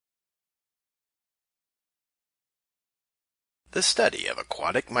The study of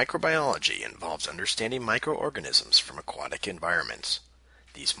aquatic microbiology involves understanding microorganisms from aquatic environments.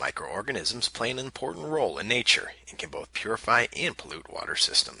 These microorganisms play an important role in nature and can both purify and pollute water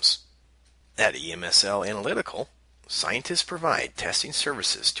systems. At EMSL Analytical, scientists provide testing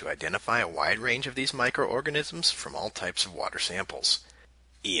services to identify a wide range of these microorganisms from all types of water samples.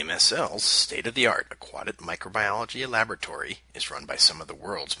 EMSL's state-of-the-art aquatic microbiology laboratory is run by some of the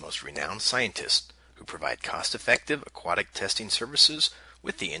world's most renowned scientists who provide cost-effective aquatic testing services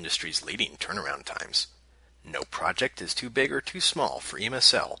with the industry's leading turnaround times. No project is too big or too small for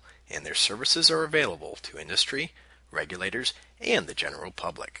EMSL, and their services are available to industry, regulators, and the general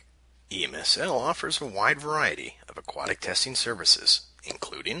public. EMSL offers a wide variety of aquatic testing services,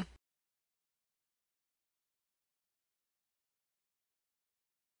 including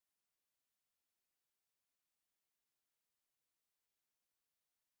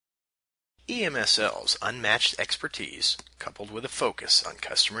EMSL's unmatched expertise, coupled with a focus on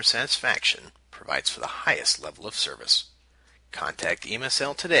customer satisfaction, provides for the highest level of service. Contact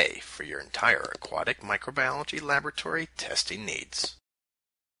EMSL today for your entire aquatic microbiology laboratory testing needs.